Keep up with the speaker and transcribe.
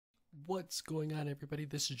What's going on, everybody?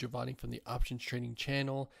 This is Giovanni from the Options Trading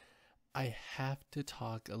Channel. I have to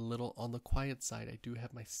talk a little on the quiet side. I do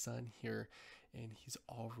have my son here and he's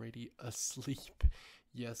already asleep.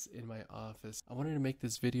 Yes, in my office. I wanted to make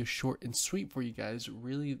this video short and sweet for you guys.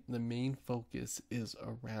 Really, the main focus is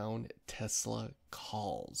around Tesla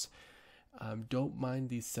calls. Don't mind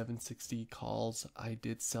these 760 calls. I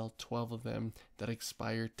did sell 12 of them that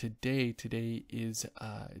expired today. Today is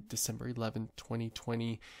December 11th,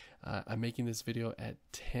 2020. I'm making this video at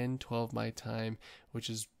 10:12 my time, which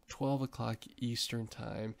is 12 o'clock Eastern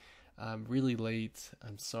time. Really late.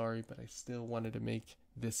 I'm sorry, but I still wanted to make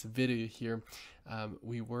this video here.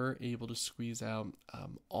 We were able to squeeze out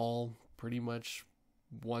all pretty much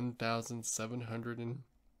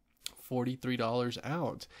 $1,743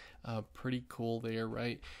 out. Pretty cool there,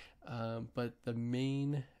 right? But the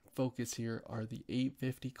main focus here are the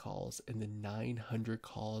 850 calls and the 900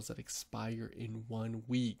 calls that expire in 1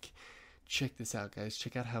 week. Check this out, guys.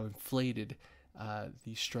 Check out how inflated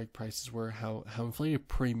these strike prices were, how inflated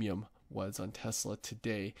premium was on Tesla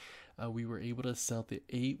today. We were able to sell the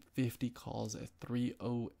 850 calls at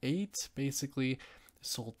 308, basically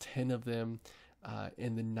sold 10 of them,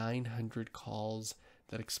 and the 900 calls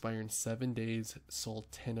that expire in 7 days,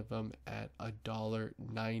 sold 10 of them at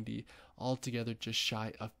 $1.90, altogether just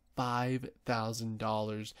shy of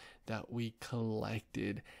 $5,000 that we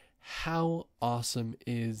collected. How awesome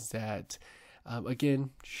is that? Again,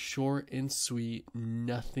 short and sweet,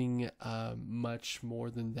 nothing much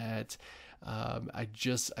more than that. I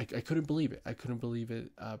couldn't believe it. I couldn't believe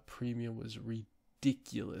it. Premium was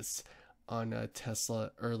ridiculous on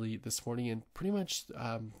Tesla early this morning, and pretty much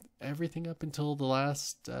everything up until the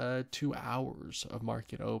last 2 hours of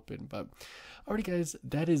market open. But alrighty, guys,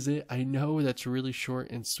 that is it. I know that's really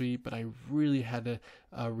short and sweet, but I really had to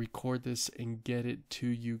record this and get it to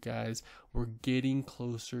you guys. We're getting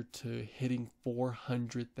closer to hitting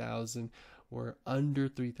 400,000. We're under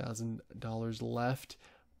 $3,000 left.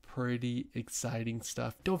 Pretty exciting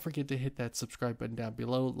stuff. Don't forget to hit that subscribe button down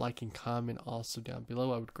below, like and comment also down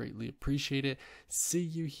below. I would greatly appreciate it. See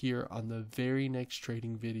you here on the very next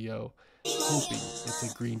trading video. Hoping it's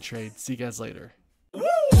a green trade. See you guys later.